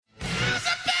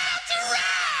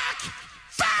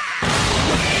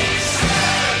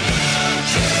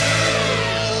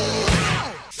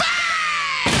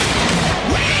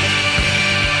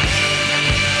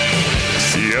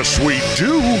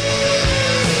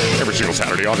single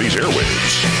Saturday on these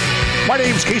airwaves. My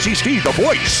name's Casey Steed, the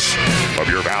voice of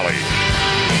your valley.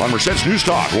 On Merced's News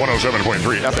Talk, 107.3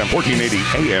 FM, 1480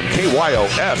 AM,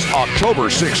 KYOS, October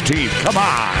 16th. Come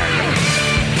on.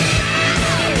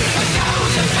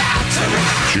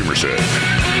 Schumer said.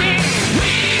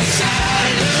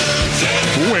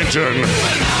 Winton.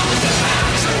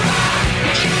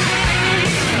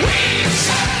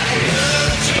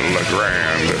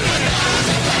 LeGrand.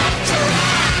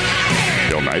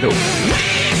 Del Nido.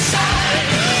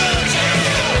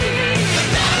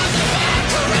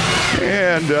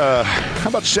 And how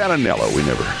about Santanello? We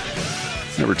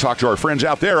never talked to our friends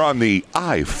out there on the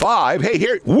I-5. Hey,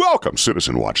 here, welcome,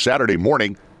 Citizen Watch, Saturday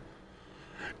morning.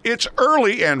 It's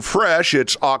early and fresh.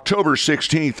 It's October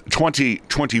 16th,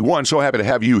 2021. So happy to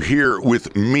have you here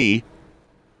with me.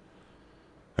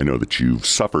 I know that you've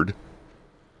suffered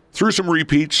through some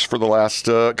repeats for the last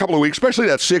couple of weeks, especially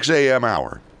that 6 a.m.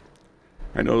 hour.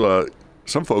 I know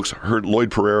some folks heard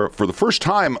Lloyd Pereira for the first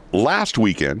time last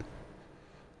weekend,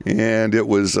 and it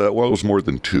was, it was more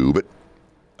than two, but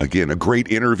again, a great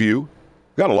interview.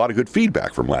 Got a lot of good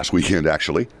feedback from last weekend,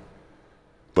 actually.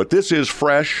 But this is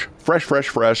fresh,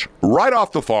 right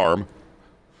off the farm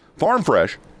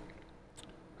fresh,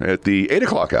 at the 8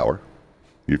 o'clock hour.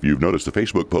 If you've noticed the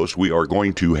Facebook post, we are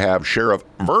going to have Sheriff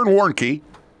Vern Warnke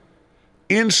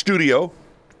in studio.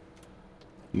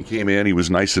 He came in, he was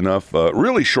nice enough,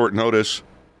 really short notice.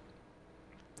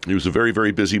 He was a very,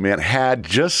 very busy man, had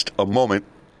just a moment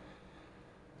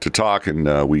to talk,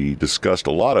 and we discussed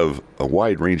a lot of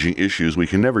wide-ranging issues. We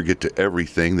can never get to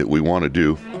everything that we want to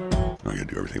do. I'm going to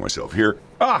do everything myself here.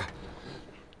 Got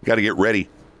to get ready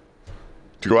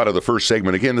to go out of the first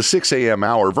segment. Again, the 6 a.m.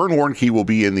 hour. Vern Warnke will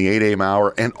be in the 8 a.m.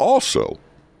 hour, and also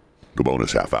the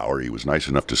bonus half hour. He was nice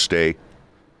enough to stay.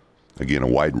 Again, a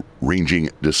wide-ranging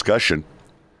discussion.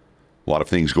 A lot of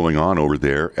things going on over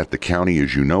there at the county,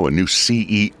 as you know. A new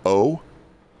CEO,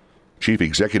 Chief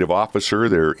Executive Officer.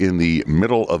 They're in the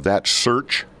middle of that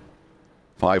search.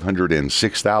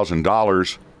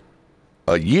 $506,000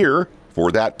 a year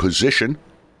for that position.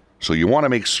 So you want to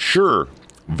make sure,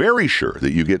 very sure,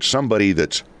 that you get somebody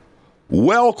that's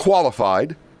well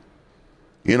qualified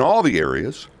in all the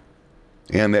areas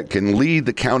and that can lead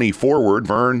the county forward.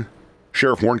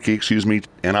 Sheriff Warnke,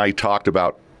 and I talked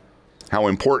about how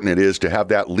important it is to have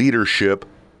that leadership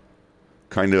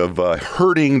kind of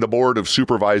herding the Board of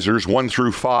Supervisors 1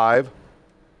 through 5.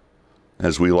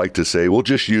 As we like to say, we'll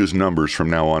just use numbers from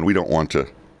now on. We don't want to,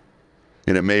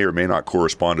 and it may or may not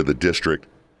correspond to the district,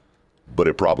 but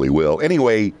it probably will.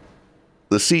 Anyway,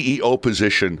 the CEO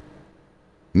position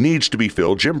needs to be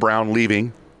filled. Jim Brown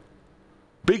leaving.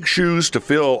 Big shoes to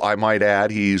fill, I might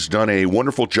add. He's done a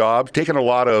wonderful job, taken a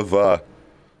lot of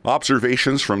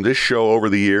observations from this show over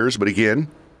the years. But again,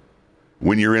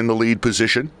 when you're in the lead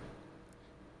position,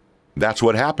 that's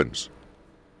what happens.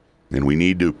 And we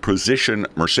need to position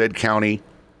Merced County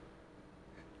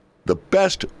the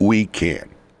best we can.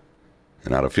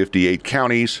 And out of 58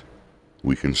 counties,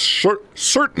 we can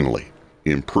certainly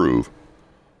improve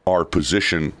our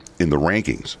position in the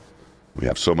rankings. We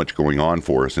have so much going on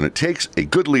for us, and it takes a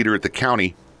good leader at the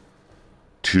county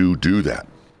to do that.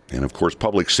 And of course,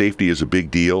 public safety is a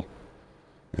big deal.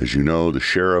 As you know, the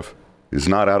sheriff is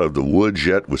not out of the woods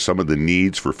yet with some of the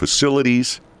needs for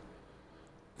facilities,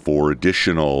 for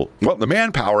additional, well, the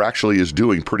manpower actually is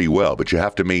doing pretty well, but you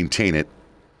have to maintain it.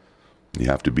 You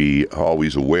have to be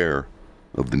always aware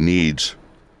of the needs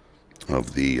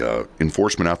of the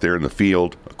enforcement out there in the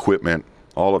field, equipment,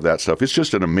 all of that stuff. It's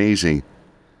just an amazing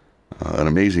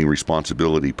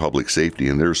responsibility, public safety.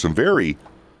 And there's some very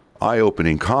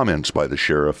eye-opening comments by the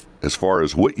sheriff as far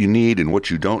as what you need and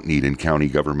what you don't need in county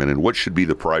government and what should be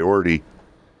the priority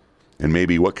and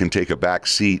maybe what can take a back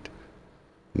seat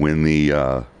when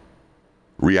the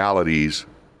realities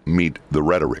meet the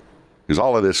rhetoric. There's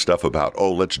all of this stuff about,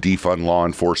 let's defund law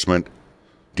enforcement,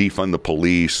 defund the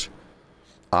police,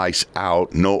 ICE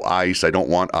out, no ICE, I don't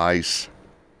want ICE.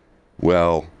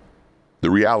 Well, the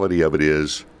reality of it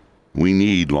is we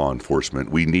need law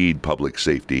enforcement, we need public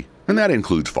safety, and that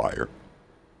includes fire,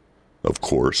 of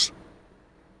course.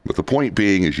 But the point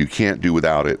being is you can't do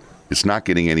without it. It's not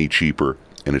getting any cheaper,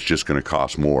 and it's just going to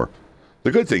cost more.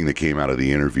 The good thing that came out of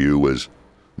the interview was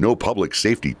no public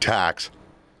safety tax,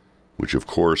 which, of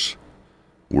course,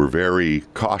 we're very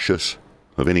cautious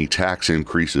of any tax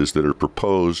increases that are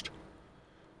proposed.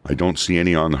 I don't see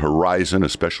any on the horizon,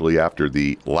 especially after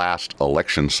the last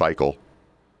election cycle,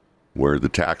 where the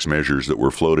tax measures that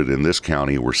were floated in this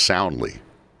county were soundly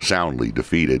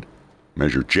defeated.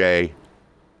 Measure J,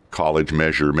 college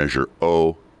measure, Measure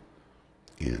O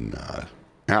in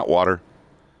Atwater.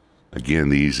 Again,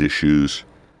 these issues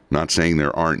Not saying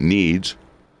there aren't needs,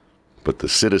 but the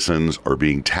citizens are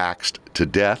being taxed to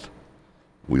death.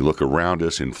 We look around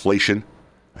us, inflation.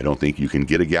 I don't think you can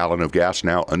get a gallon of gas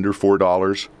now under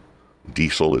 $4.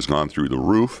 Diesel has gone through the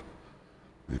roof.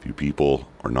 If you people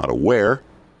are not aware,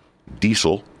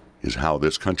 diesel is how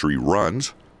this country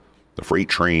runs. The freight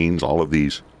trains, all of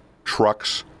these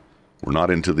trucks. We're not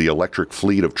into the electric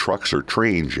fleet of trucks or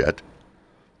trains yet.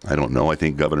 I don't know. I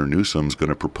think Governor Newsom's going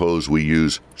to propose we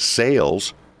use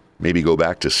sails, maybe go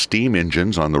back to steam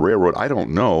engines on the railroad. I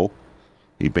don't know.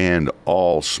 He banned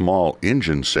all small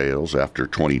engine sales after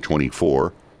 2024.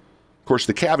 Of course,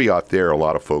 the caveat there, a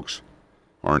lot of folks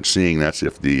aren't seeing that's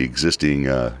if the existing,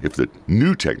 if the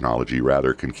new technology,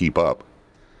 rather, can keep up,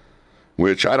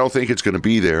 which I don't think it's going to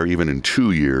be there even in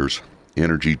 2 years,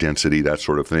 energy density, that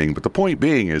sort of thing. But the point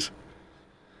being is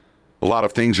a lot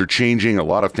of things are changing, a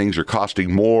lot of things are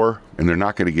costing more, and they're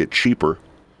not going to get cheaper.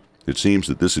 It seems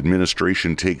that this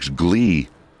administration takes glee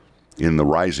in the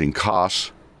rising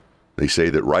costs. They say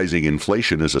that rising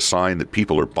inflation is a sign that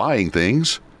people are buying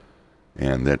things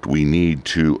and that we need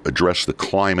to address the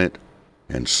climate.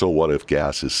 And so what if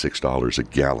gas is $6 a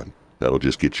gallon? That'll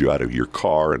just get you out of your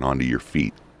car and onto your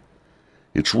feet.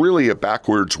 It's really a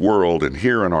backwards world, and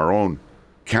here in our own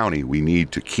county, we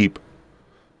need to keep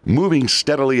moving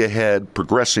steadily ahead,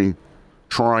 progressing,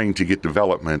 trying to get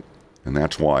development, and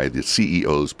that's why the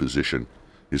CEO's position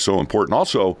is so important.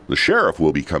 Also, the sheriff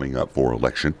will be coming up for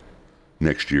election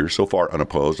next year. So far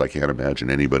unopposed, I can't imagine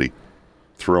anybody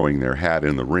throwing their hat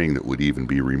in the ring that would even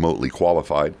be remotely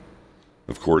qualified.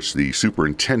 Of course, the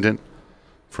superintendent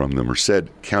from the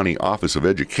Merced County Office of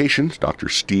Education, Dr.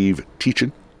 Steve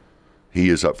Teachin, he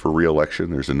is up for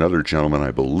re-election. There's another gentleman,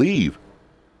 I believe,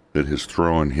 that has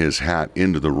thrown his hat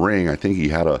into the ring. I think he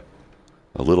had a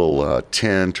little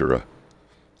tent or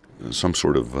some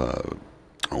sort of,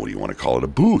 what do you want to call it, a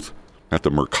booth at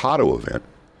the Mercado event,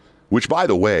 which, by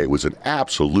the way, was an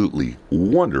absolutely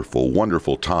wonderful,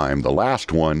 wonderful time. The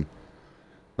last one,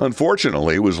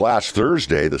 unfortunately, was last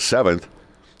Thursday, the 7th.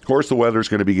 Of course, the weather's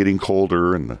going to be getting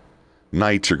colder and the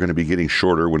nights are going to be getting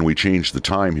shorter when we change the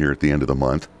time here at the end of the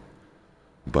month.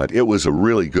 But it was a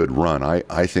really good run.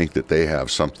 I think that they have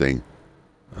something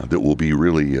that will be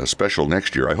really special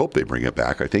next year. I hope they bring it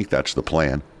back. I think that's the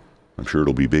plan. I'm sure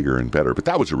it'll be bigger and better. But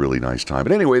that was a really nice time.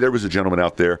 But anyway, there was a gentleman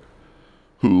out there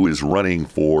who is running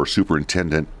for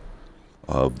superintendent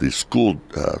of the school,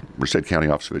 Merced County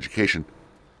Office of Education,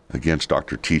 against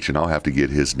Dr. Teachin. I'll have to get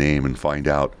his name and find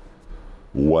out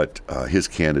what his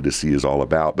candidacy is all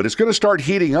about. But it's going to start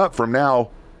heating up from now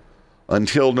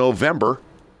until November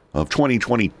of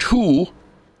 2022,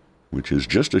 which is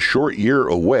just a short year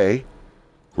away.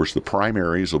 Of course, the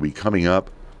primaries will be coming up.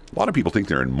 A lot of people think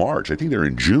they're in March. I think they're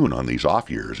in June on these off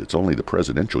years. It's only the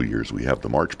presidential years we have the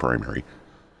March primary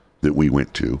that we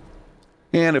went to.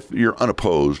 And if you're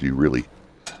unopposed, you really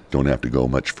don't have to go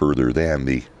much further than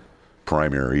the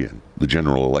primary, and the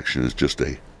general election is just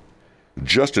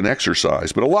an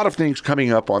exercise. But a lot of things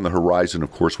coming up on the horizon.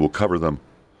 Of course, we'll cover them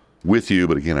with you.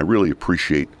 But again, I really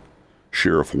appreciate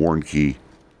Sheriff Warnke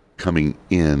coming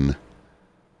in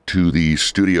to the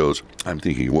studios. I'm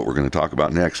thinking of what we're going to talk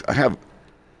about next. I have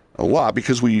a lot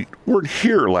because we weren't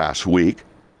here last week,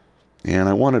 and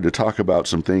I wanted to talk about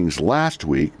some things last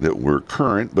week that were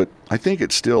current, but I think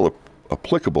it's still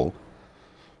applicable.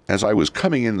 As I was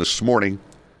coming in this morning,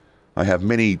 I have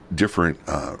many different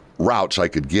routes I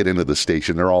could get into the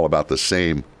station. They're all about the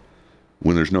same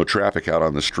when there's no traffic out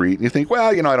on the street. And you think, well,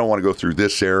 I don't want to go through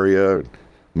this area.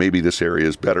 Maybe this area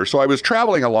is better. So I was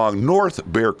traveling along North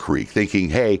Bear Creek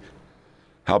thinking, hey,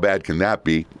 how bad can that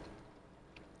be?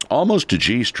 Almost to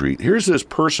G Street. Here's this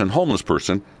person, homeless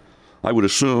person, I would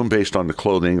assume based on the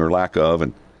clothing or lack of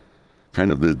and kind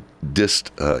of the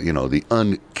the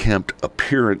unkempt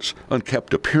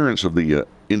appearance of the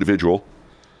individual.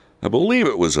 I believe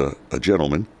it was a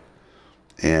gentleman,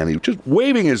 and he was just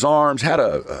waving his arms, had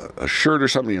a shirt or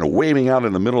something, waving out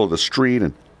in the middle of the street,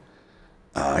 and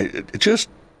it just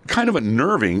kind of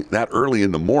unnerving that early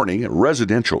in the morning, a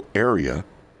residential area.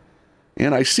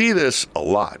 And I see this a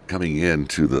lot coming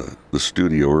into the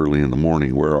studio early in the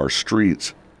morning, where our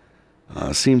streets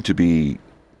seem to be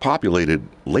populated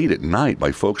late at night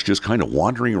by folks just kind of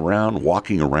wandering around,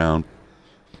 walking around.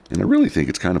 And I really think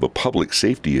it's kind of a public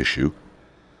safety issue.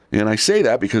 And I say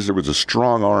that because there was a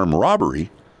strong arm robbery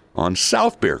on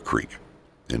South Bear Creek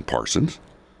in Parsons.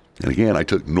 And again, I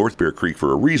took North Bear Creek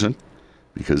for a reason,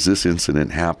 because this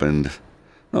incident happened, it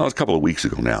was a couple of weeks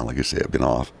ago now. Like I say, I've been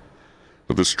off.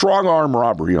 But the strong arm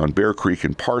robbery on Bear Creek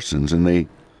in Parsons, and they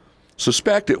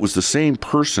suspect it was the same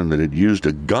person that had used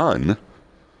a gun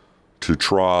to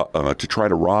try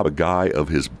to rob a guy of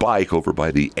his bike over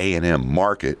by the A&M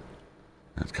Market.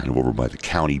 That's kind of over by the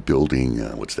county building.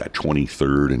 What's that,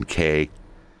 23rd and K?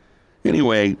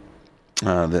 Anyway,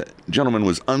 the gentleman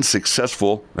was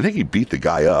unsuccessful. I think he beat the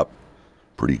guy up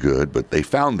pretty good, but they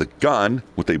found the gun,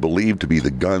 what they believed to be the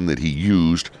gun that he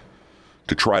used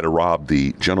to try to rob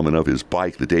the gentleman of his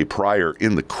bike the day prior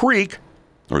in the creek,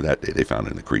 or that day they found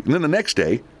it in the creek. And then the next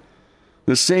day,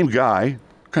 the same guy,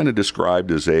 kind of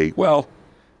described as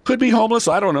could be homeless,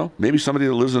 I don't know, maybe somebody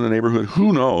that lives in the neighborhood,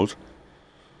 who knows,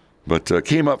 but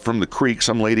came up from the creek.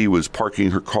 Some lady was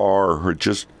parking her car or had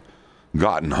just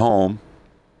gotten home,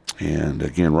 and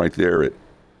again, right there at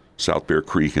South Bear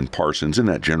Creek and Parsons, in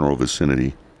that general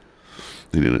vicinity.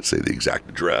 They didn't say the exact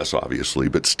address, obviously,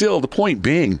 but still, the point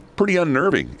being, pretty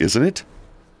unnerving, isn't it?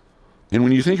 And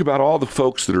when you think about all the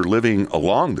folks that are living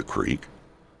along the creek,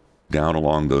 down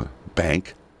along the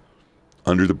bank,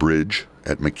 under the bridge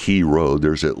at McKee Road,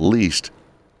 there's at least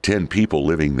 10 people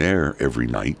living there every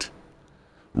night,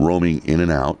 roaming in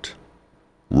and out,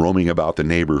 roaming about the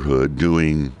neighborhood,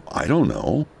 doing, I don't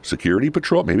know, security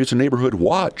patrol. Maybe it's a neighborhood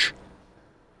watch.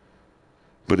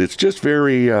 But it's just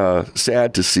very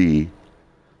sad to see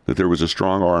that there was a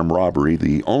strong arm robbery.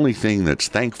 The only thing that's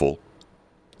thankful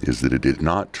is that it did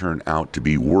not turn out to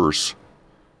be worse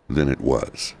than it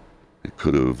was. It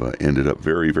could have ended up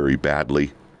very, very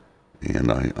badly,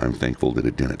 and I'm thankful that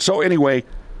it didn't. So anyway,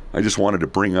 I just wanted to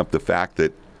bring up the fact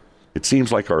that it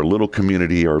seems like our little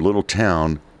community, our little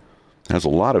town, has a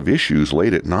lot of issues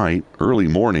late at night, early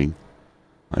morning.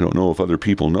 I don't know if other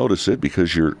people notice it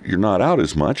because you're not out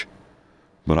as much,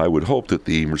 but I would hope that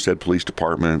the Merced Police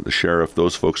Department, the sheriff,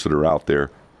 those folks that are out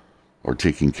there are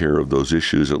taking care of those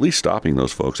issues, at least stopping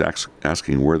those folks,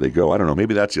 asking where they go. I don't know,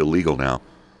 maybe that's illegal now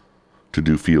to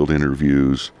do field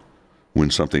interviews when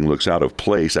something looks out of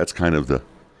place. That's kind of the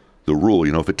rule.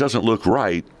 If it doesn't look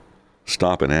right,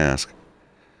 stop and ask.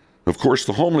 Of course,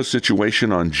 the homeless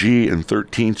situation on G and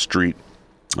 13th Street,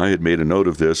 I had made a note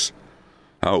of this,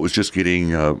 how it was just getting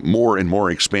more and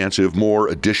more expansive, more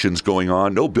additions going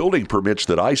on, no building permits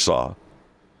that I saw.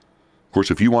 Of course,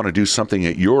 if you want to do something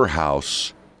at your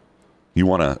house, you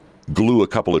want to glue a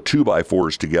couple of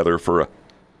 2x4s together for a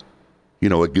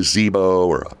gazebo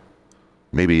or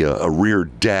maybe a rear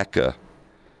deck, a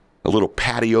little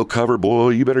patio cover, boy,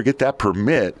 you better get that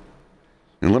permit.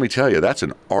 And let me tell you, that's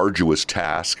an arduous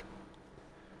task.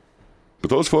 But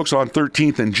those folks on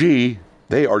 13th and G,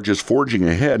 they are just forging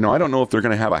ahead. Now, I don't know if they're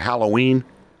going to have a Halloween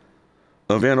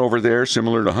event over there,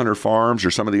 similar to Hunter Farms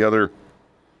or some of the other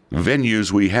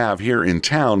venues we have here in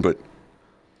town, but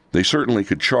they certainly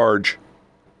could charge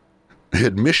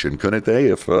admission, couldn't they,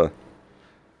 if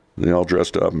they all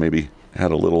dressed up, maybe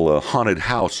had a little haunted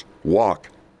house walk.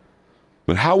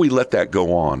 But how we let that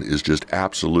go on is just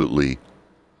absolutely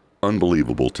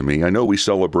unbelievable to me. I know we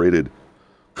celebrated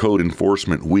Code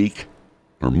Enforcement Week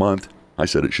or month. I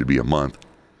said it should be a month.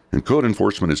 And Code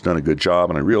Enforcement has done a good job,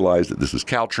 and I realize that this is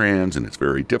Caltrans, and it's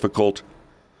very difficult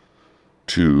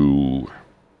to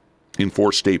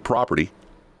enforce state property.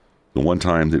 The one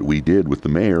time that we did with the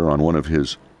mayor on one of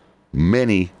his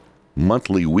many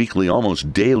monthly, weekly,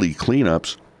 almost daily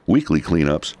weekly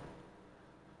cleanups,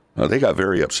 they got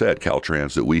very upset,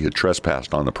 Caltrans, that we had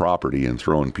trespassed on the property and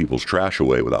thrown people's trash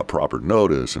away without proper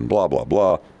notice and blah, blah,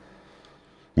 blah,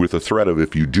 with the threat of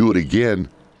if you do it again,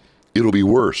 it'll be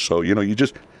worse. So, you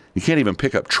can't even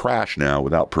pick up trash now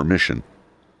without permission.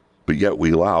 But yet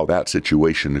we allow that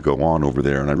situation to go on over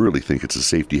there, and I really think it's a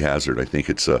safety hazard. I think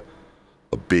it's a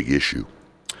big issue.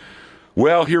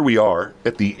 Well, here we are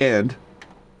at the end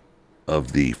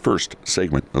of the first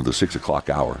segment of the 6 o'clock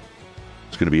hour.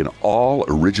 It's going to be an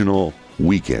all-original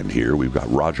weekend here. We've got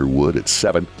Roger Wood at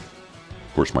 7.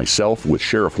 Of course, myself with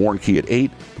Sheriff Warnke at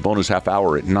 8. The bonus half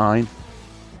hour at 9.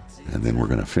 And then we're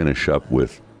going to finish up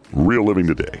with Real Living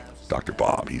Today. Dr.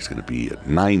 Bob, he's going to be at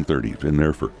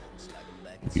 9:30.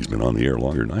 He's been on the air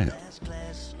longer than I have.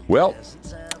 Well,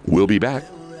 we'll be back.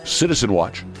 Citizen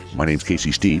Watch. My name's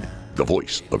Casey Steed, the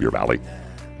voice of your valley,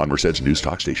 on Merced's News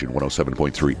Talk Station,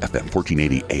 107.3 FM,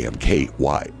 1480 AM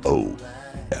KYOS.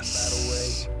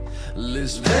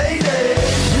 Let's payday.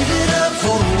 Live it up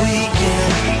for the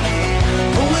weekend.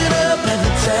 Pull it up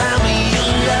every time of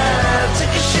your life.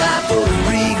 Take a shot for the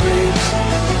regrets.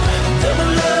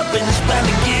 Double up and it's about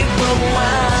to get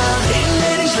wild. Hey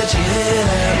ladies, let your head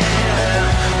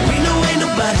out. We know ain't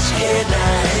nobody scared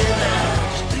now.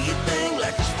 Just do your thing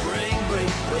like a spring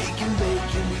break. Wake and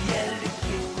bake and we at it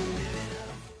again. Live it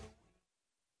up.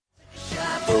 Take a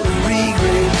shot for the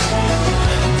regrets.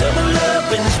 Double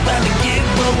up and it's about to get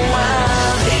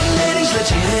wild. Hey ladies, let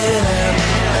your head out.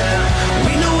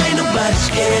 We know ain't nobody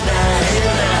scared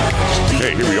now.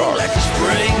 Hey, here we are. Like a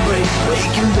spring break,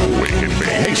 wake and bake. Wake and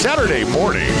bake. Hey, Saturday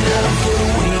morning, For the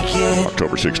weekend.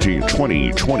 October 16,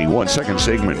 2021, second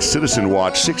segment, Citizen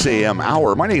Watch, 6 a.m.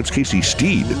 hour. My name's Casey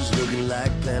Steed, Looking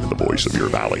like the voice of your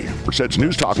valley. Merced's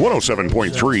News Talk,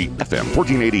 107.3 FM,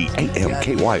 1480 AM,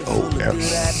 KYOS.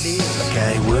 Like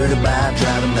I ain't worried about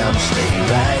driving down the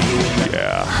state right here.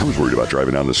 Yeah, I was worried about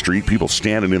driving down the street. People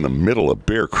standing in the middle of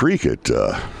Bear Creek at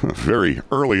very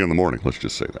early in the morning. Let's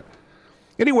just say that.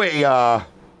 Anyway, a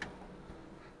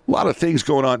lot of things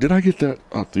going on. Did I get that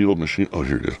off the old machine? Oh,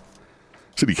 here it is.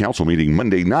 City Council meeting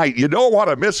Monday night. You don't want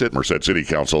to miss it. Merced City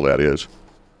Council, that is.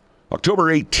 October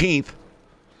 18th.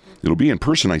 It'll be in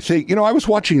person, I think. You know, I was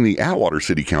watching the Atwater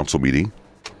City Council meeting.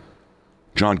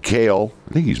 John Kale,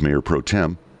 I think he's Mayor Pro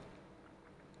Tem,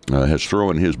 has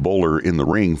thrown his bowler in the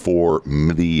ring for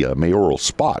the mayoral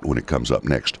spot when it comes up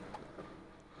next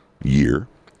year.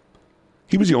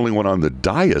 He was the only one on the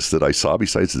dais that I saw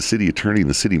besides the city attorney and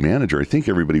the city manager. I think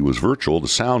everybody was virtual. The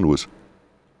sound was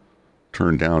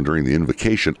turned down during the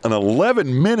invocation. An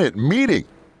 11-minute meeting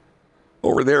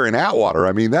over there in Atwater.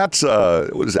 I mean, that's,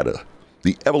 what is that,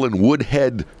 the Evelyn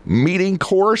Woodhead meeting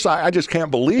course? I just can't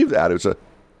believe that. It was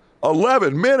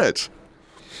 11 minutes.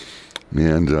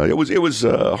 And it was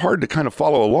hard to kind of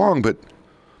follow along, but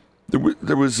it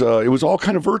was all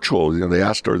kind of virtual. You know, they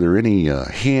asked, are there any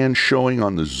hands showing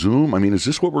on the Zoom? I mean, is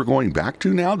this what we're going back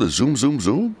to now? The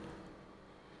Zoom?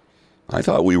 I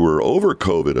thought we were over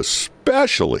COVID,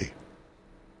 especially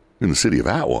in the city of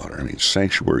Atwater. I mean,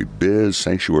 sanctuary biz,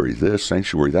 sanctuary this,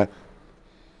 sanctuary that.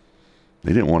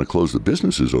 They didn't want to close the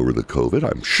businesses over the COVID.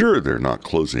 I'm sure they're not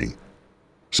closing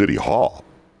City Hall.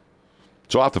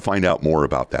 So I'll have to find out more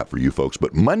about that for you folks.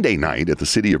 But Monday night at the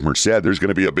City of Merced, there's going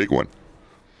to be a big one.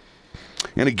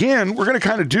 And again, we're going to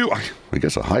kind of do, I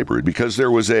guess, a hybrid, because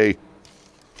there was a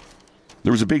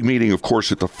big meeting, of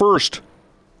course, at the first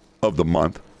of the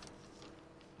month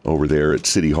over there at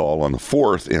City Hall on the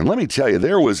 4th. And let me tell you,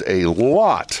 there was a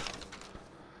lot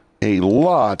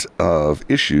of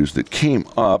issues that came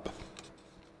up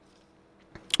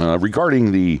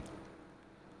regarding the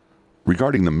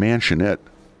Mansionette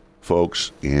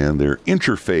folks and their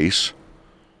interface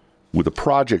with a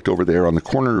project over there on the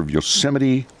corner of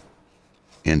Yosemite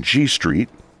and G Street.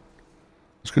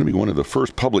 It's going to be one of the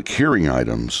first public hearing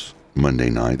items Monday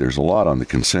night. There's a lot on the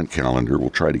consent calendar. We'll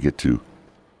try to get to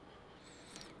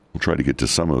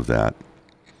some of that.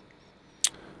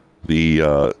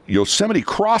 The Yosemite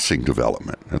Crossing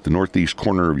development at the northeast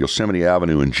corner of Yosemite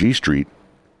Avenue and G Street.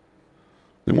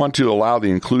 They want to allow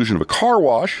the inclusion of a car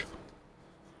wash,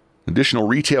 additional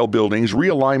retail buildings,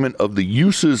 realignment of the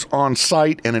uses on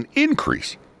site, and an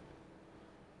increase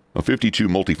of 52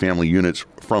 multifamily units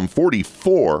from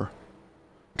 44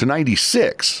 to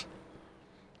 96.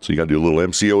 So you got to do a little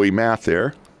MCOE math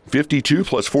there. 52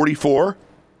 plus 44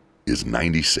 is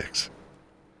 96.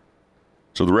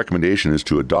 So the recommendation is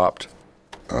to adopt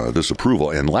this approval.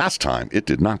 And last time, it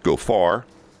did not go far.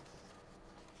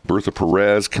 Bertha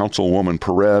Perez, Councilwoman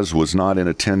Perez, was not in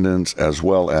attendance, as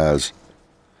well as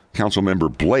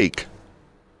Councilmember Blake.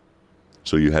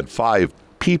 So you had 5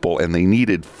 people, and they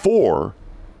needed 4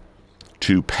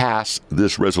 to pass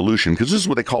this resolution, because this is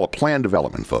what they call a plan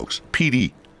development, folks,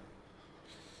 PD.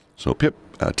 So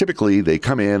typically they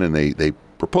come in and they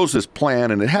propose this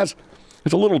plan, and it's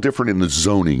a little different in the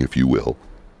zoning, if you will,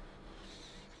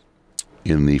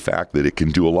 in the fact that it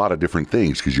can do a lot of different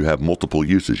things because you have multiple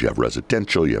uses. You have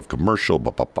residential, you have commercial,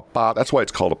 That's why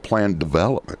it's called a plan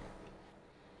development.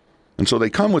 And so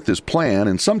they come with this plan,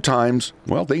 and sometimes,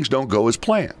 well, things don't go as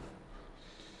planned.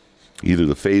 Either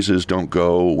the phases don't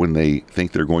go when they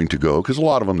think they're going to go, because a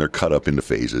lot of them, they're cut up into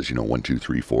phases, 1, 2,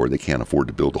 3, 4. They can't afford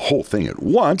to build the whole thing at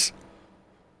once.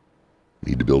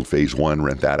 Need to build phase 1,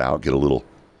 rent that out, get a little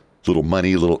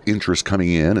money, a little interest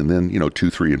coming in, and then, 2,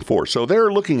 3, and 4. So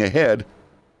they're looking ahead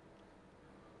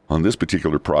on this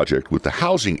particular project with the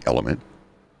housing element.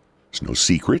 It's no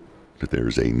secret that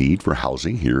there's a need for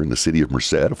housing here in the city of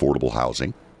Merced, affordable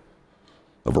housing,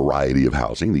 a variety of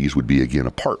housing. These would be, again,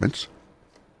 apartments.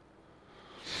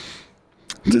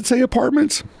 Does it say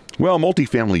apartments? Well,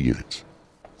 multifamily units.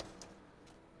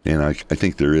 And I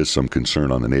think there is some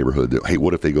concern on the neighborhood that, hey,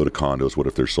 what if they go to condos? What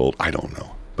if they're sold? I don't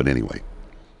know. But anyway,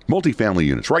 multifamily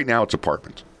units. Right now it's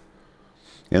apartments.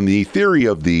 And the theory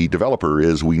of the developer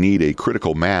is we need a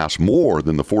critical mass more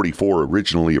than the 44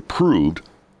 originally approved.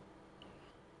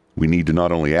 We need to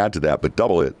not only add to that, but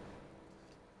double it.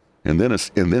 And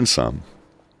then some.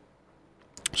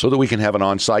 So that we can have an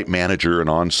on-site manager, an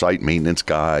on-site maintenance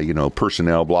guy,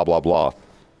 personnel, blah, blah, blah.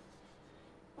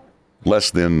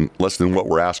 Less than what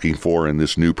we're asking for in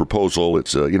this new proposal.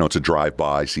 It's a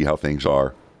drive-by, see how things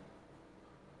are.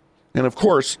 And of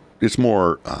course, it's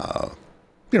more,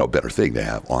 better thing to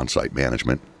have on-site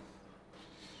management.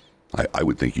 I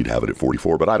would think you'd have it at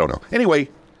 44, but I don't know. Anyway,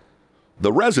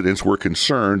 the residents were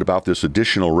concerned about this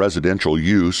additional residential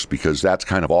use because that's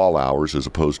kind of all hours as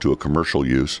opposed to a commercial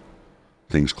use.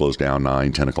 Things close down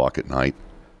 9, 10 o'clock at night.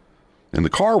 And the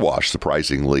car wash,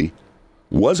 surprisingly,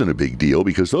 wasn't a big deal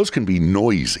because those can be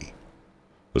noisy,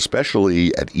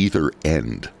 especially at either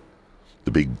end.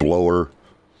 The big blower,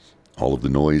 all of the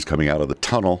noise coming out of the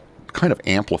tunnel kind of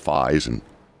amplifies and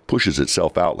pushes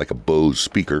itself out like a Bose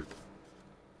speaker.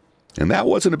 And that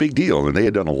wasn't a big deal. And they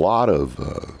had done a lot of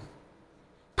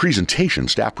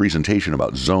staff presentation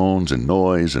about zones and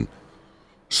noise and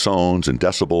zones and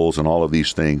decibels and all of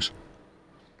these things.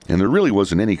 And there really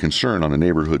wasn't any concern on the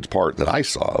neighborhood's part that I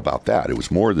saw about that. It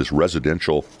was more this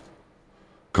residential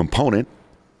component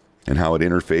and how it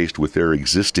interfaced with their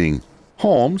existing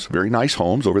homes, very nice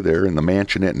homes over there in the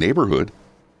Mansionette neighborhood.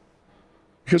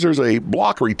 Because there's a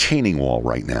block retaining wall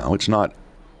right now. It's not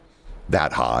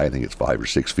that high. I think it's 5 or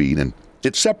 6 feet. And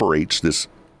it separates this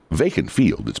vacant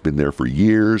field that's been there for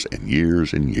years and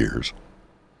years and years.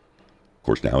 Of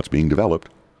course, now it's being developed.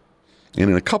 And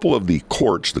in a couple of the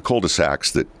courts, the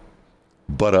cul-de-sacs that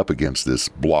butt up against this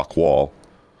block wall,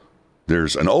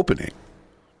 there's an opening.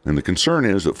 And the concern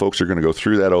is that folks are going to go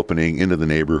through that opening into the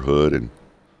neighborhood and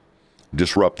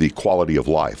disrupt the quality of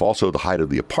life. Also, the height of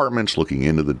the apartments looking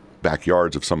into the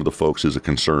backyards of some of the folks is a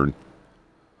concern.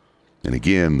 And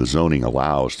again, the zoning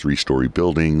allows 3-story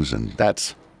buildings, and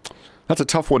that's a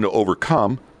tough one to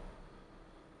overcome.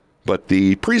 But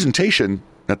the presentation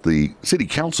at the city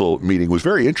council meeting was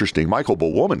very interesting. Michael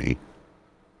Bowomany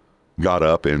got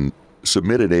up and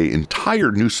submitted an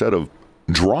entire new set of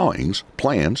drawings,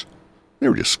 plans. They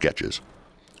were just sketches,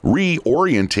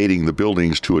 reorientating the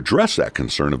buildings to address that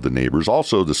concern of the neighbors.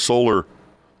 Also, the solar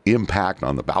impact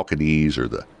on the balconies or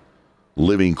the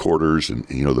living quarters and,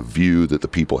 the view that the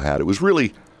people had. It was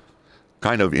really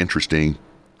kind of interesting.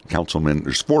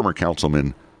 Former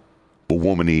Councilman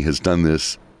Bowomany has done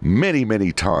this many,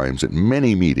 many times at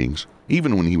many meetings,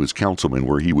 even when he was councilman,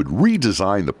 where he would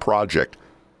redesign the project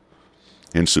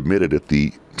and submit it at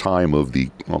the time of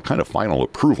the kind of final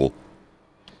approval.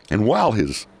 And while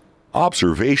his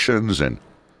observations and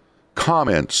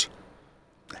comments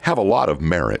have a lot of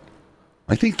merit,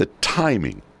 I think the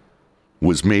timing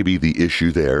was maybe the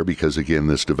issue there because, again,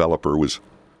 this developer was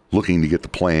looking to get the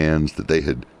plans that they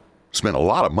had spent a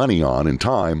lot of money on and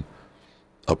time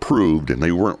approved, and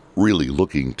they weren't really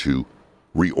looking to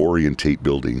reorientate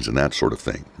buildings and that sort of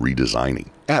thing, redesigning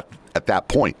at that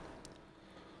point.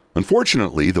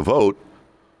 Unfortunately, the vote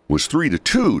was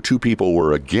 3-2. 2 people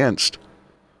were against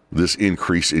this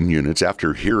increase in units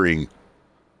after hearing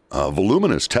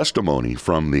voluminous testimony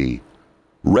from the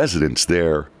residents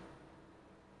there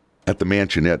at the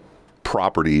Mansionette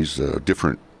properties,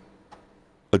 different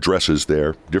addresses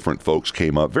there. Different folks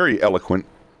came up, very eloquent.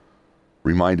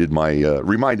 Reminded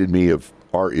me of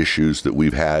our issues that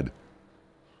we've had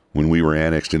when we were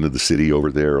annexed into the city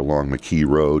over there along McKee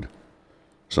Road.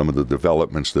 Some of the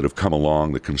developments that have come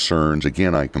along, the concerns.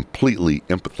 Again, I completely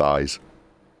empathize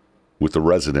with the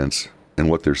residents and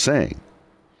what they're saying.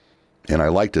 And I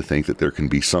like to think that there can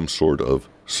be some sort of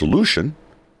solution.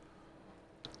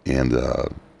 And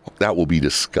that will be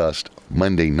discussed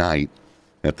Monday night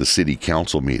at the city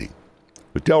council meeting.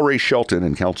 But Delray Shelton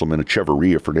and Councilman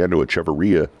Fernando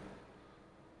Echeverria,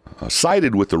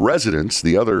 sided with the residents,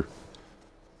 the other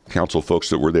council folks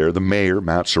that were there, the mayor,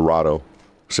 Matt Serrato,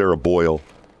 Sarah Boyle,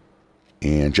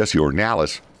 and Jesse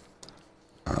Ornalis.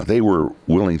 They were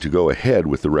willing to go ahead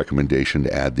with the recommendation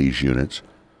to add these units.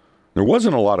 There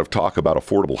wasn't a lot of talk about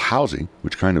affordable housing,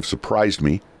 which kind of surprised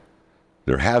me.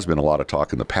 There has been a lot of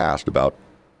talk in the past about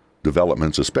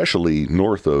developments, especially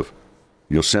north of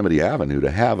Yosemite Avenue,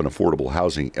 to have an affordable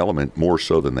housing element more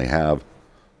so than they have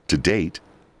to date.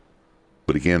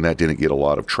 But again, that didn't get a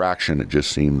lot of traction. It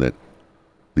just seemed that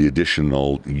the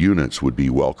additional units would be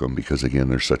welcome because, again,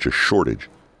 there's such a shortage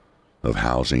of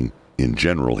housing in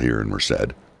general here in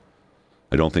Merced.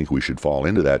 I don't think we should fall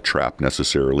into that trap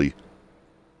necessarily,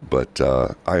 but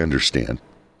I understand.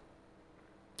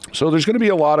 So there's going to be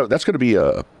that's going to be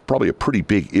probably a pretty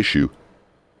big issue.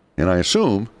 And I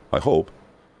hope,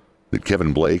 that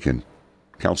Kevin Blake and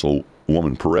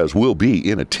Councilwoman Perez will be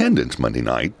in attendance Monday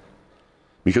night,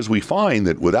 because we find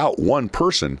that without one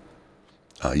person,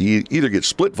 you either get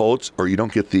split votes or you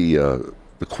don't get the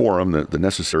quorum, the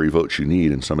necessary votes you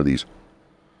need in some of these,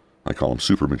 I call them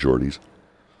super majorities.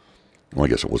 Well, I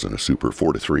guess it wasn't a super,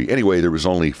 4-3. Anyway, there was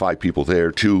only 5 people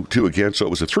there, two against, so it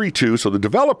was a 3-2. So the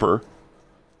developer,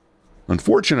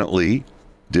 unfortunately,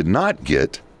 did not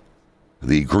get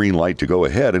the green light to go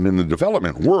ahead. And in the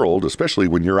development world, especially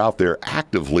when you're out there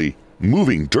actively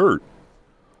moving dirt,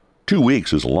 2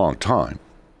 weeks is a long time.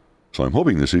 So I'm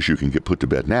hoping this issue can get put to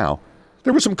bed now.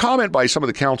 There was some comment by some of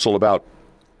the council about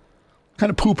kind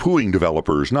of poo-pooing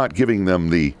developers, not giving them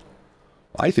the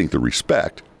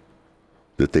respect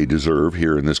that they deserve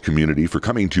here in this community for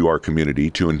coming to our community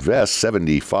to invest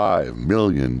 $75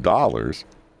 million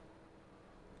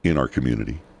in our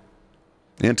community.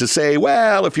 And to say,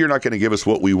 well, if you're not going to give us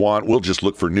what we want, we'll just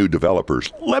look for new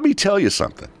developers. Let me tell you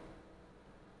something.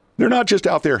 They're not just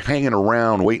out there hanging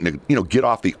around waiting to, get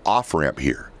off the off-ramp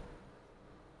here.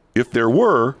 If there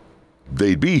were,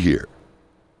 they'd be here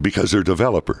because they're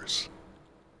developers.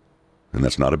 And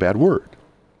that's not a bad word.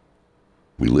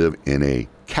 We live in a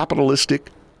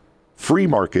capitalistic, free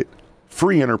market,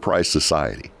 free enterprise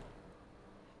society.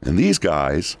 And these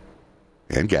guys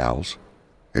and gals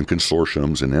and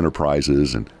consortiums and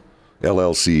enterprises and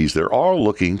LLCs, they're all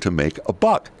looking to make a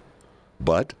buck,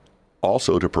 but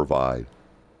also to provide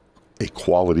a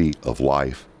quality of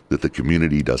life that the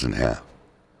community doesn't have.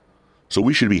 So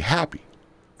we should be happy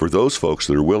for those folks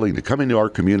that are willing to come into our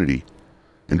community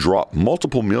and drop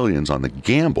multiple millions on the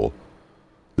gamble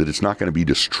that it's not going to be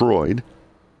destroyed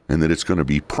and that it's going to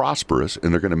be prosperous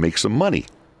and they're going to make some money.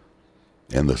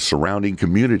 And the surrounding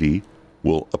community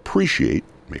will appreciate,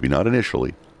 maybe not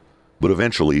initially, but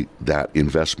eventually that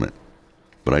investment.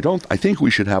 But I think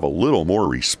we should have a little more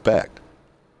respect,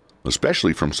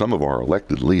 especially from some of our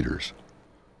elected leaders,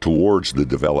 towards the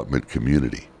development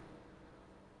community.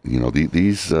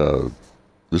 This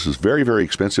is very, very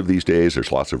expensive these days.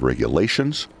 There's lots of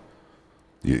regulations.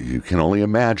 You can only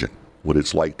imagine what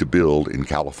it's like to build in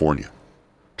California,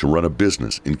 to run a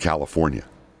business in California.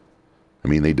 I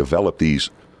mean, they develop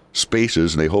these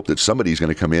spaces and they hope that somebody's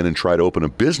going to come in and try to open a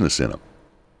business in them.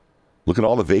 Look at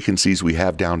all the vacancies we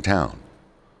have downtown,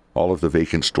 all of the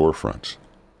vacant storefronts,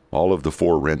 all of the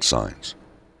for rent signs.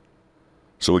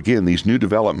 So again, these new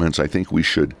developments, I think we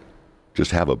should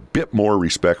just have a bit more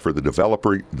respect for the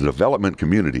development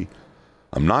community.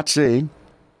 I'm not saying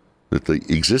that the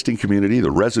existing community,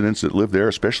 the residents that live there,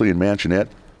 especially in Mansionette,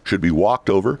 should be walked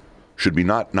over, should be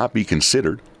not be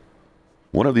considered.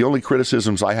 One of the only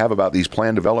criticisms I have about these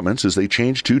planned developments is they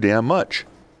change too damn much.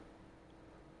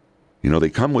 They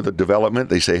come with a development,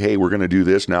 they say, hey, we're going to do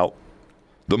this. Now,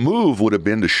 the move would have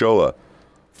been to show a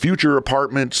future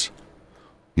apartments.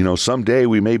 Someday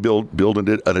we may build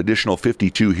an additional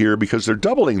 52 here because they're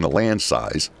doubling the land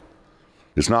size.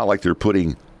 It's not like they're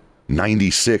putting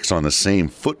 96 on the same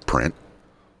footprint.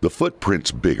 The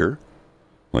footprint's bigger.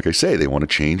 Like I say, they want to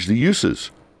change the uses.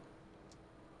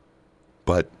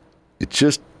 But it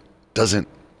just doesn't,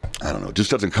 it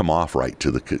just doesn't come off right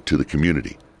to the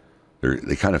community.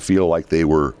 They kind of feel like they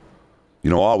were,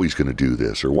 always going to do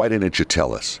this. Or why didn't you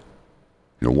tell us?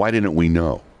 Why didn't we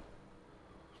know?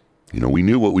 We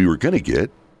knew what we were going to get,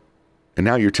 and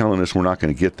now you're telling us we're not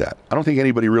going to get that. I don't think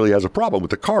anybody really has a problem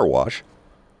with the car wash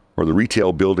or the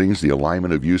retail buildings, the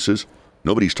alignment of uses.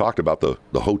 Nobody's talked about the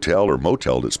hotel or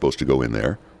motel that's supposed to go in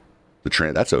there.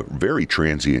 That's a very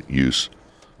transient use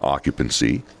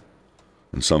occupancy,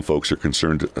 and some folks are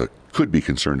concerned, could be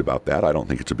concerned about that. I don't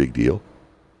think it's a big deal.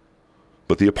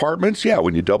 But the apartments, yeah,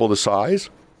 when you double the size,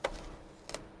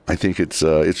 I think it's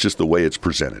just the way it's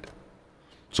presented.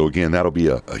 So again, that'll be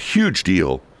a huge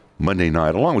deal Monday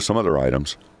night, along with some other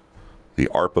items. The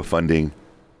ARPA funding,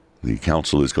 the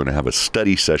council is going to have a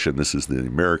study session. This is the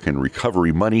American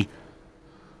Recovery Money,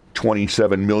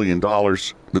 $27 million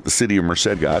that the city of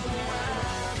Merced got.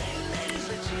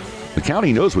 The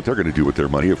county knows what they're going to do with their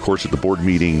money. Of course, at the board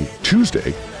meeting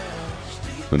Tuesday,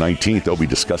 the 19th, they'll be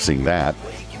discussing that.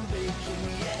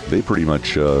 They pretty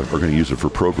much are going to use it for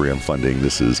program funding.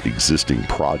 This is existing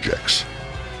projects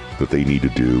that they need to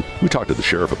do. We talked to the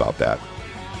sheriff about that.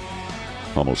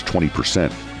 Almost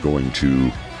 20% going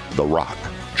to The Rock,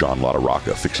 John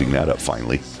LaRocca, fixing that up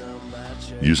finally,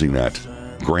 using that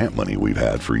grant money we've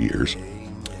had for years.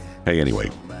 Hey, anyway,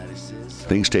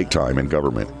 things take time in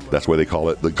government. That's why they call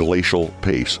it the glacial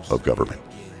pace of government.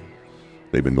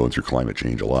 They've been going through climate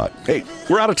change a lot. Hey,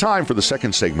 we're out of time for the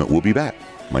second segment. We'll be back.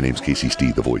 My name's Casey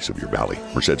Steed, the voice of your valley.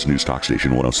 Merced's News Talk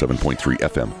Station, 107.3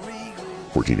 FM,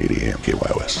 1480 AM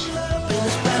KYOS.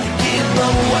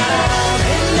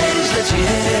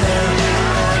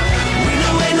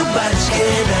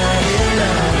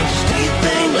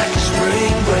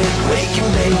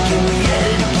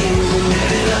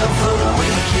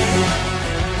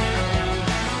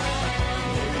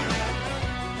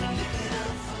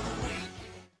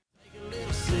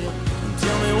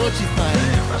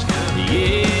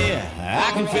 Yeah,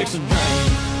 I can fix a drink.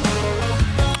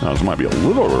 Now, this might be a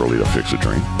little early to fix a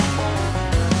drink.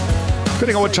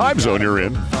 depending on what time zone you're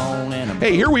in.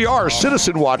 Hey, here we are,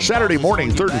 Citizen Watch, Saturday morning,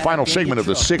 third and final segment of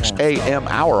the 6 a.m.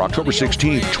 hour, October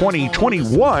 16th,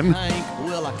 2021.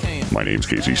 My name's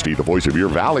Casey Steve, the voice of your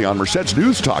valley on Merced's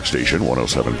News Talk Station,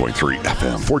 107.3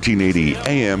 FM, 1480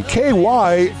 AM,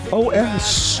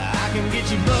 KYOS. I can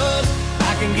get you buzzed,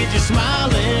 I can get you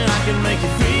smiling, I can make you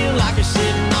feel like you're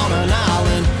sitting on an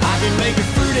island. I can make it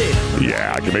fruity.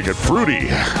 Yeah, I can make it fruity.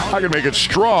 I can make it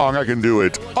strong. I can do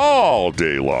it all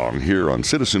day long here on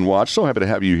Citizen Watch. So happy to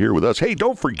have you here with us. Hey,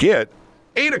 don't forget,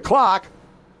 8 o'clock,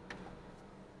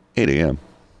 8 a.m.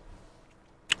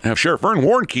 I have Sheriff Vern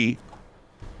Warnke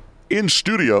in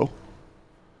studio.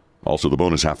 Also the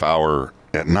bonus half hour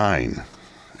at 9.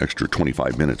 Extra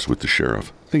 25 minutes with the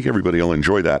sheriff. I think everybody will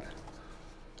enjoy that.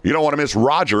 You don't want to miss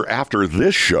Roger after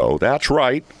this show. That's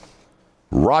right.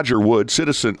 Roger Wood,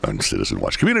 Citizen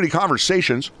Watch, Community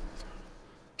Conversations,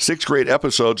 6 great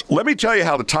episodes. Let me tell you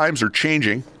how the times are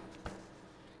changing.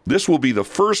 This will be the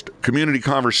first community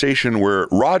conversation where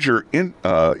Roger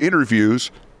interviews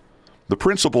the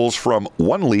principals from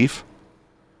One Leaf,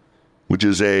 which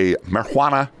is a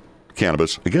marijuana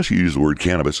cannabis. I guess you use the word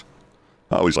cannabis.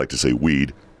 I always like to say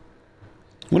weed.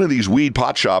 One of these weed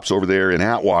pot shops over there in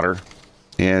Atwater.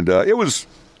 And I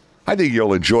think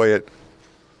you'll enjoy it.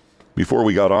 Before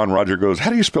we got on, Roger goes, how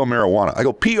do you spell marijuana? I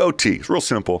go, P-O-T. It's real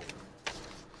simple.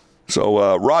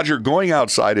 So Roger going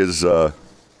outside his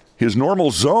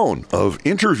normal zone of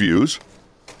interviews.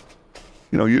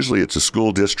 You know, usually it's the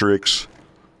school districts.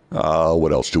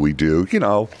 What else do we do? You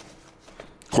know,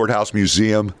 courthouse,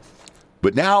 museum.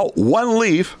 But now, One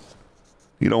Leaf.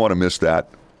 You don't want to miss that.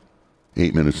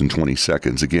 8 minutes and 20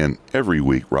 seconds. Again, every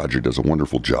week, Roger does a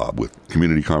wonderful job with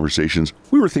community conversations.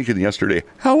 We were thinking yesterday,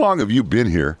 how long have you been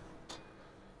here?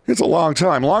 It's a long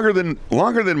time, longer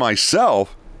than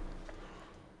myself.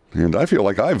 And I feel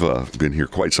like I've been here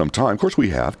quite some time. Of course,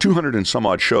 we have 200 and some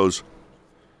odd shows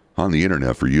on the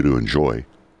internet for you to enjoy.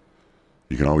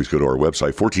 You can always go to our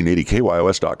website,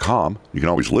 1480kys.com. You can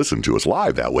always listen to us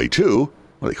live that way, too.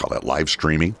 What do they call that? Live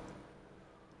streaming.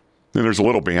 Then there's a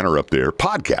little banner up there,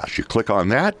 podcast. You click on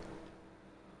that.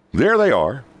 There they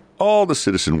are. All the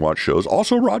Citizen Watch shows.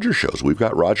 Also Roger shows. We've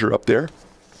got Roger up there.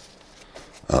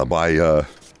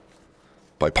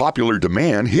 By popular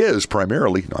demand, his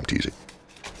primarily. No, I'm teasing.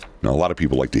 Now, a lot of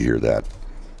people like to hear that,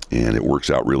 and it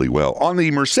works out really well. On the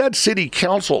Merced City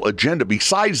Council agenda,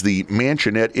 besides the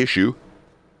mansionette issue,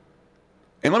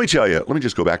 and let me tell you, let me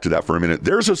just go back to that for a minute.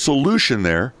 There's a solution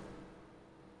there.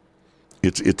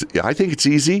 I think it's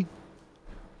easy.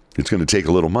 It's going to take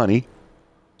a little money.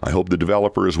 I hope the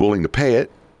developer is willing to pay it.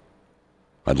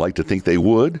 I'd like to think they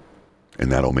would,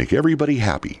 and that'll make everybody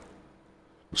happy.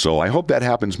 So I hope that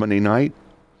happens Monday night.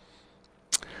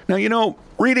 Now, you know,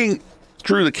 reading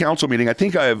through the council meeting, I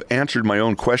think I have answered my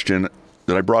own question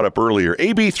that I brought up earlier.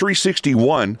 AB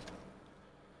 361,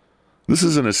 this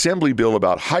is an assembly bill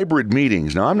about hybrid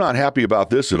meetings. Now, I'm not happy about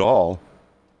this at all.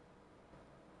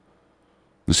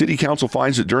 The city council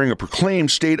finds that during a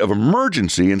proclaimed state of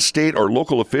emergency and state or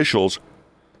local officials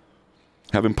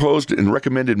have imposed and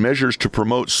recommended measures to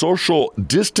promote social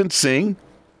distancing,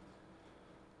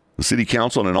 the city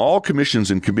council and all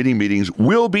commissions and committee meetings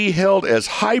will be held as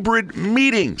hybrid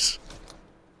meetings.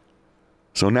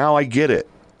 So now I get it.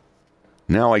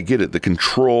 Now I get it. The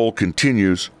control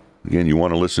continues. Again, you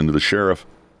want to listen to the sheriff.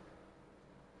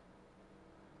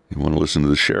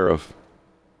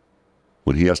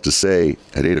 What he has to say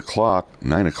at 8 o'clock,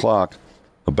 9 o'clock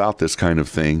about this kind of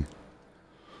thing.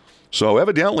 So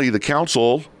evidently the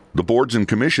council, the boards and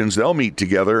commissions, they'll meet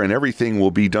together and everything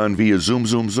will be done via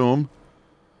Zoom.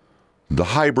 The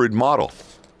hybrid model.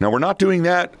 Now, we're not doing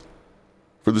that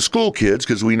for the school kids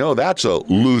because we know that's a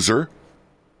loser,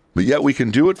 but yet we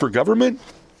can do it for government?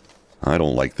 I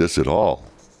don't like this at all.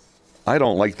 I'm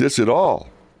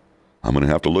going to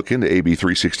have to look into AB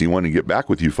 361 and get back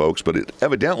with you folks, but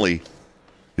evidently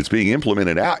it's being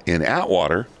implemented in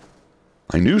Atwater.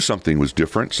 I knew something was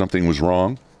different, something was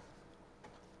wrong,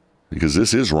 because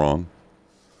this is wrong.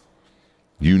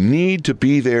 You need to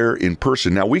be there in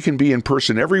person. Now, we can be in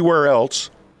person everywhere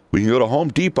else. We can go to Home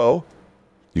Depot.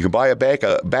 You can buy a bag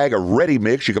of Ready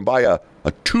Mix. You can buy a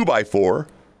 2x4.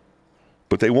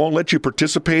 But they won't let you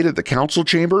participate at the council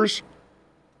chambers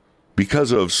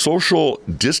because of social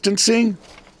distancing.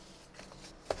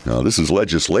 No, this is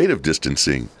legislative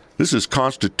distancing. This is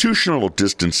constitutional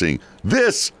distancing.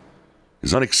 This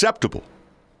is unacceptable.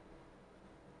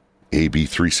 AB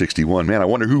 361. Man, I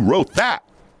wonder who wrote that.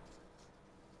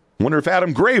 Wonder if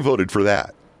Adam Gray voted for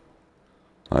that.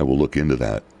 I will look into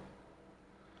that.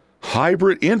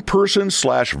 Hybrid, in-person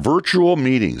 / virtual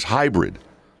meetings. Hybrid.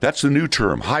 That's the new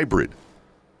term, hybrid.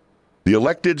 The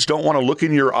electeds don't want to look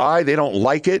in your eye. They don't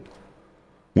like it.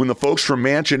 When the folks from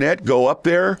Mansionette go up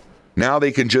there, now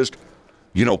they can just,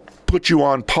 put you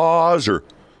on pause or,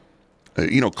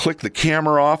 click the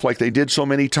camera off like they did so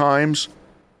many times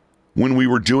when we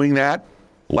were doing that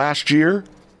last year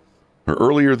or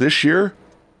earlier this year.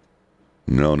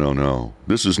 No.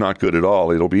 This is not good at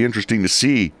all. It'll be interesting to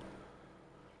see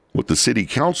what the City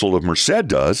Council of Merced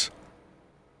does,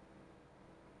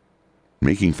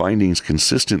 making findings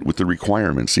consistent with the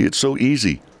requirements. See, it's so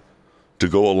easy to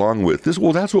go along with this.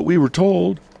 Well, that's what we were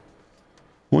told.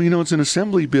 Well, it's an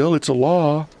assembly bill. It's a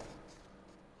law.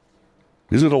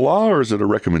 Is it a law or is it a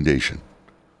recommendation?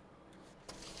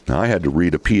 Now, I had to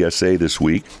read a PSA this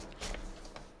week,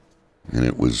 and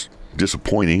it was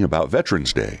disappointing about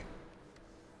Veterans Day.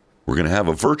 We're going to have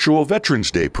a virtual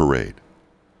Veterans Day parade.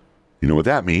 You know what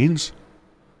that means?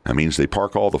 That means they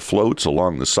park all the floats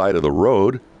along the side of the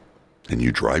road and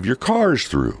you drive your cars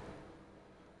through.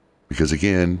 Because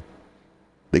again,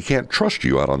 they can't trust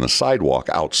you out on the sidewalk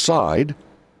outside.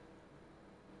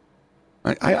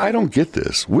 I don't get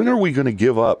this. When are we going to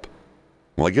give up?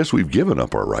 Well, I guess we've given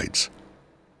up our rights.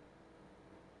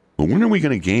 But when are we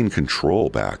going to gain control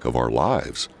back of our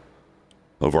lives,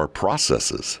 of our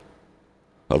processes,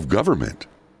 of government?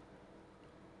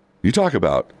 You talk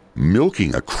about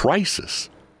milking a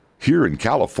crisis here in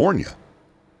California.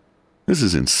 This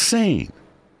is insane.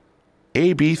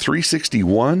 AB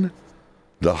 361,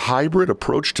 the hybrid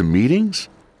approach to meetings?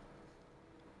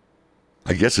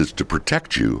 I guess it's to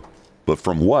protect you, but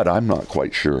from what, I'm not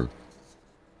quite sure.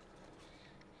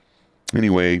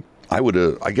 Anyway,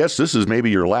 I guess this is maybe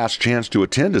your last chance to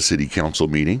attend a city council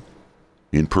meeting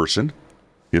in person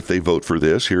if they vote for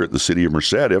this here at the city of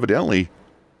Merced. Evidently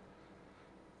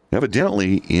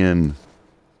in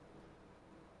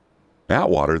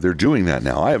Atwater, they're doing that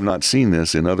now. I have not seen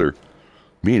this in other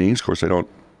meetings. Of course, I haven't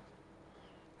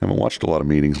watched a lot of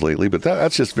meetings lately, but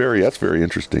that's very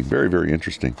interesting. Very, very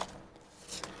interesting.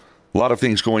 A lot of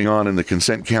things going on in the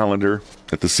consent calendar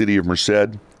at the city of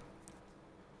Merced.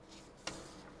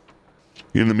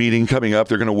 In the meeting coming up,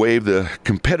 they're going to waive the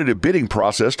competitive bidding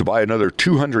process to buy another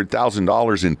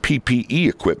 $200,000 in PPE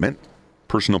equipment,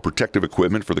 personal protective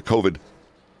equipment for the COVID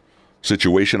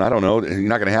situation. I don't know. You're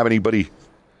not going to have anybody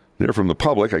there from the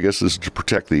public. I guess this is to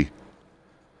protect the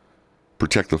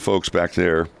folks back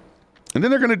there. And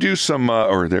then they're going to do some,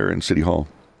 or they're in City Hall,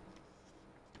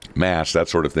 masks, that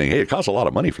sort of thing. Hey, it costs a lot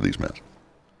of money for these masks.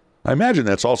 I imagine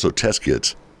that's also test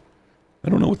kits. I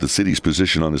don't know what the city's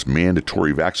position on this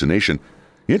mandatory vaccination.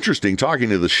 Interesting, talking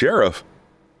to the sheriff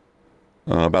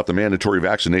about the mandatory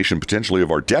vaccination potentially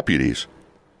of our deputies.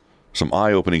 Some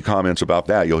eye-opening comments about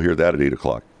that. You'll hear that at 8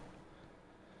 o'clock.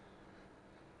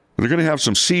 They're going to have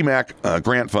some CMAQ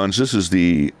grant funds. This is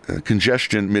the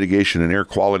Congestion Mitigation and Air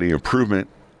Quality Improvement.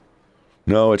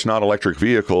 No, it's not electric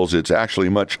vehicles. It's actually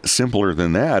much simpler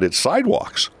than that. It's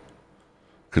sidewalks.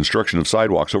 Construction of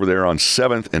sidewalks over there on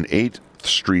 7th and 8th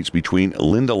Streets between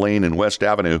Linda Lane and West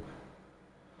Avenue.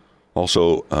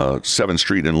 Also, 7th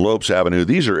Street and Lopes Avenue.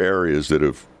 These are areas that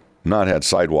have not had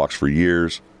sidewalks for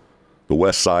years. The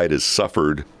west side has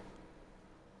suffered.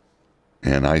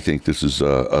 And I think this is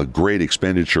a great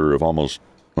expenditure of almost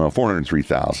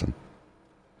 $403,000.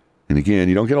 And again,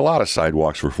 you don't get a lot of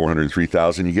sidewalks for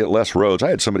 $403,000. You get less roads. I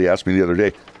had somebody ask me the other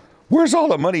day, where's all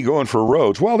the money going for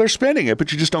roads? Well, they're spending it,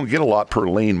 but you just don't get a lot per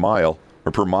lane mile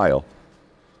or per mile.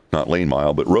 Not lane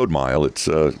mile, but road mile. It's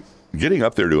getting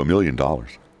up there to $1 million.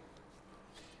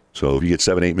 So if you get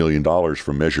 $7-8 million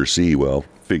from Measure C, well,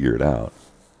 figure it out.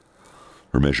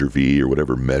 Or Measure V or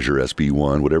whatever, Measure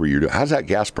SB1, whatever you're doing. How's that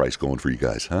gas price going for you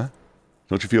guys, huh?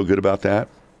 Don't you feel good about that?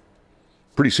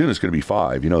 Pretty soon it's going to be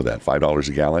 $5. You know that, $5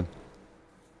 a gallon.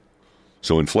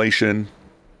 So inflation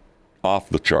off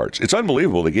the charts. It's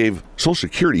unbelievable. They gave Social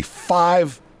Security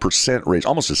 5% raise,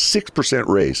 almost a 6%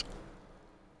 raise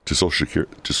to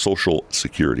Social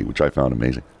Security, which I found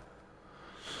amazing.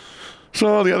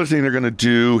 So the other thing they're going to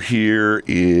do here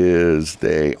is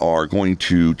they are going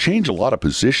to change a lot of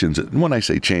positions. And when I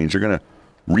say change, they're going to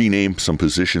rename some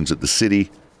positions at the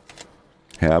city,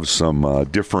 have some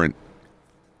different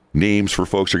names for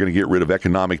folks. They're going to get rid of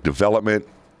economic development.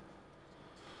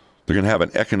 They're going to have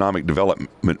an economic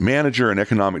development manager, an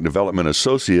economic development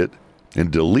associate,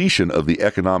 and deletion of the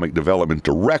economic development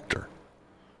director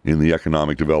in the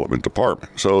economic development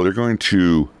department. So they're going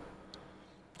to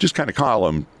just kind of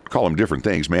call them different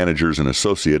things, managers and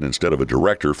associate instead of a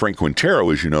director. Frank Quintero,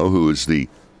 as you know, who is the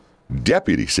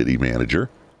deputy city manager,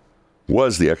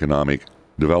 was the economic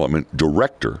development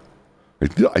director.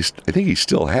 I think he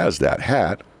still has that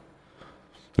hat.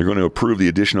 They're going to approve the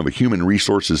addition of a human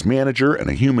resources manager and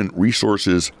a human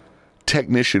resources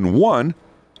technician 1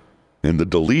 and the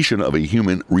deletion of a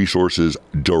human resources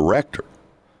director.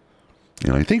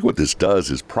 And I think what this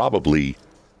does is probably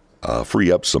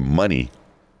free up some money,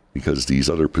 because these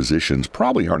other positions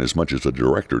probably aren't as much as a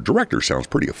director. Director sounds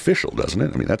pretty official, doesn't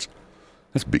it? I mean, that's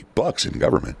big bucks in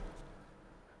government.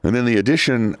 And then the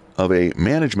addition of a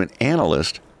management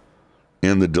analyst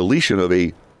and the deletion of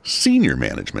a senior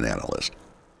management analyst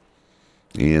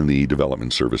in the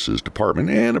Development Services Department,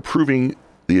 and approving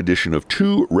the addition of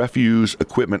 2 refuse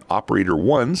equipment operator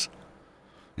 1s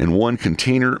and 1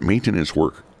 container maintenance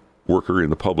worker in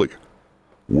the Public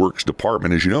Works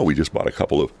Department. As you know, we just bought a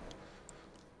couple of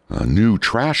new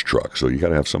trash trucks, so you got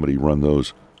to have somebody run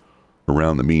those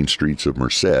around the mean streets of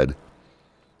Merced.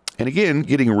 And again,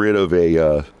 getting rid of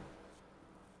a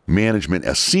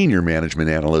senior management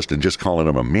analyst and just calling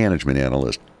him a management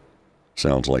analyst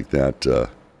sounds like that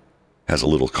has a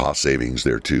little cost savings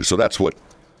there too. So that's what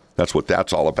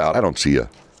that's all about. I don't see a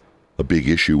big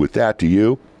issue with that. Do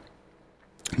you?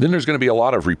 Then there's going to be a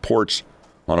lot of reports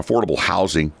on affordable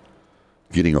housing,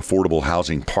 getting affordable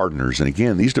housing partners. And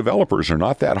again, these developers are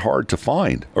not that hard to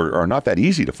find, or are not that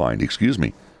easy to find,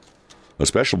 especially in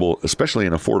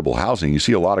affordable housing. You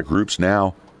see a lot of groups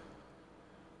now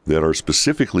that are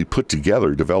specifically put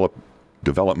together,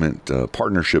 development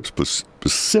partnerships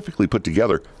specifically put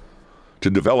together to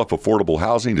develop affordable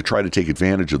housing, to try to take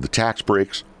advantage of the tax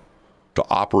breaks, to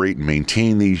operate and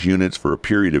maintain these units for a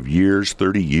period of years,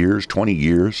 30 years, 20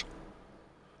 years,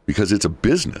 because it's a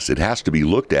business. It has to be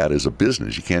looked at as a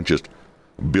business. You can't just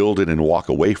build it and walk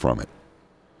away from it.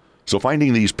 So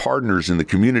finding these partners in the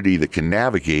community that can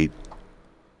navigate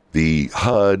the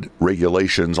HUD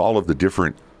regulations, all of the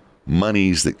different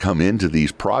monies that come into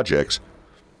these projects,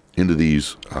 into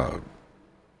these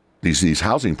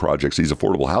housing projects, these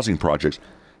affordable housing projects,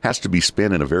 has to be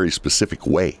spent in a very specific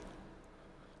way.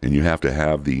 And you have to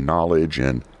have the knowledge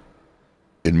and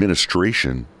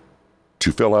administration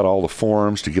to fill out all the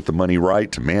forms, to get the money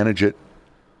right, to manage it.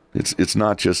 It's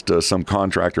not just some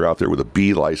contractor out there with a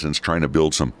B license trying to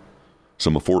build some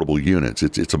affordable units.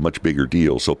 It's a much bigger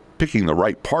deal. So picking the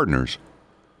right partners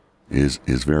is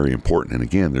very important. And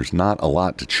again, there's not a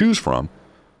lot to choose from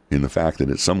in the fact that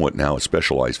it's somewhat now a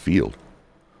specialized field.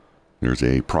 There's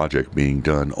a project being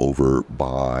done over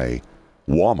by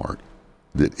Walmart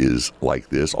that is like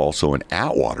this. Also in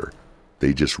Atwater,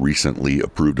 they just recently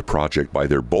approved a project by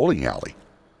their bowling alley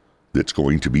that's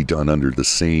going to be done under the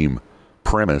same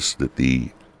premise, that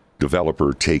the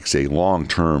developer takes a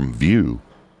long-term view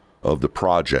of the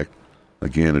project,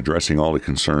 again, addressing all the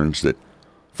concerns that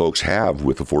folks have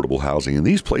with affordable housing. And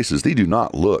these places, they do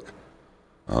not look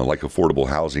like affordable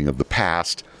housing of the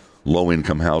past,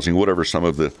 low-income housing, whatever some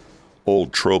of the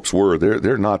old tropes were.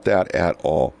 They're not that at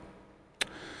all.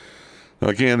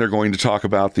 Again, they're going to talk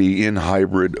about the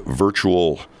in-hybrid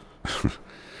virtual, I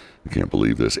can't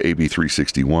believe this, AB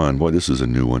 361. Boy, this is a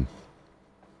new one.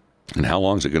 And how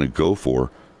long is it going to go for?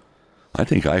 I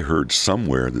think I heard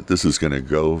somewhere that this is going to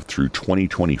go through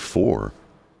 2024,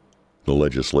 the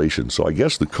legislation. So I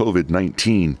guess the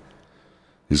COVID-19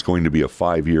 is going to be a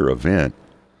 5-year event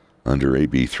under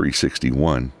AB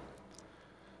 361.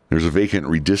 There's a vacant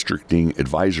redistricting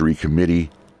advisory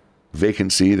committee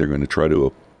vacancy. They're going to try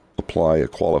to apply a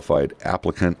qualified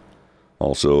applicant.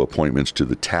 Also appointments to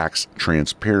the Tax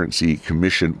Transparency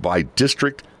Commission by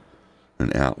district,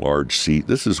 an at-large seat.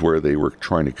 This is where they were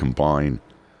trying to combine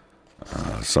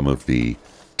some of the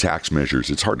tax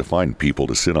measures. It's hard to find people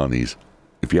to sit on these.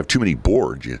 If you have too many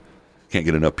boards, you can't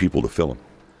get enough people to fill them.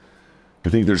 I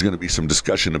think there's going to be some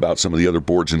discussion about some of the other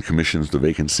boards and commissions, the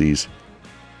vacancies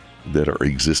that are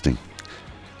existing.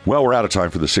 Well, we're out of time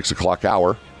for the 6 o'clock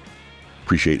hour.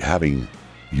 Appreciate having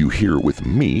you here with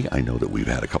me. I know that we've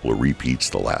had a couple of repeats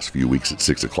the last few weeks at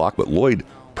 6 o'clock, but Lloyd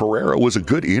Pereira was a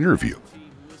good interview.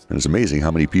 And it's amazing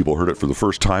how many people heard it for the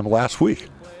first time last week.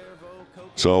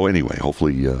 So anyway,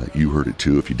 hopefully you heard it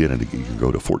too. If you didn't, you can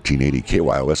go to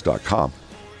 1480KYOS.com,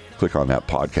 click on that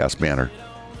podcast banner,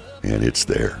 and it's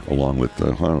there, along with,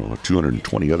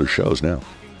 220 other shows now.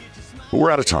 But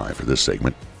we're out of time for this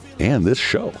segment and this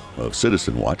show of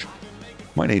Citizen Watch.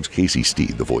 My name's Casey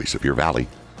Steed, the voice of your valley,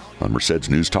 on Merced's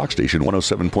News Talk Station,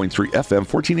 107.3 FM,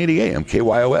 1480 AM,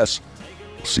 KYOS.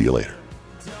 We'll see you later.